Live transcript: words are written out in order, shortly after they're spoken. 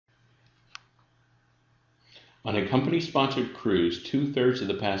On a company-sponsored cruise, 2/3 of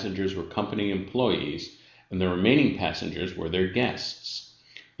the passengers were company employees, and the remaining passengers were their guests.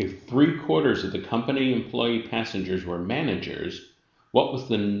 If 3/4 of the company employee passengers were managers, what was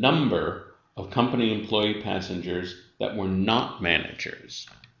the number of company employee passengers that were not managers?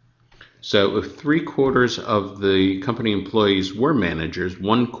 So if 3/4 of the company employees were managers,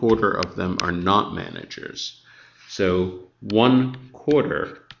 1/4 of them are not managers. So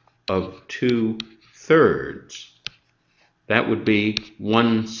 1/4 of 2/3, that would be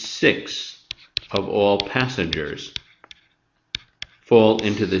 1/6 of all passengers fall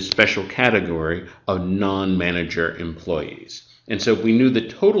into this special category of non-manager employees. And so if we knew the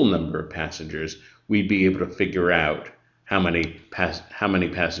total number of passengers, we'd be able to figure out how many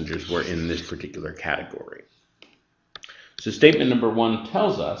passengers were in this particular category. So statement number 1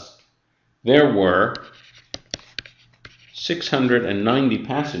 tells us there were 690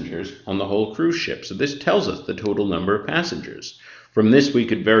 passengers on the whole cruise ship. So this tells us the total number of passengers. From this, we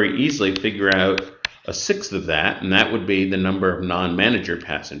could very easily figure out 1/6 of that, and that would be the number of non-manager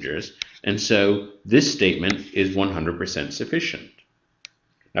passengers. And so this statement is 100% sufficient.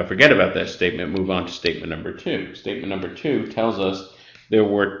 Now forget about that statement, move on to statement number 2. Statement number 2 tells us there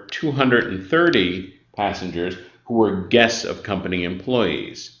were 230 passengers who were guests of company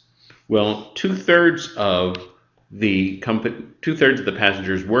employees. Well, 2/3 of the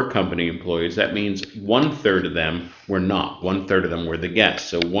passengers were company employees. That means 1/3 of them were not. 1/3 of them were the guests.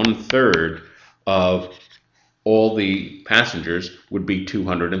 So 1/3 of all the passengers would be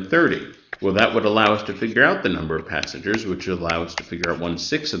 230. Well, that would allow us to figure out the number of passengers, which would allow us to figure out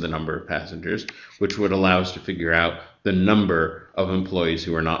 1/6 of the number of passengers, which would allow us to figure out the number of employees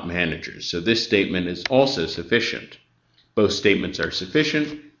who are not managers. So this statement is also sufficient. Both statements are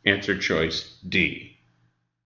sufficient. Answer choice D.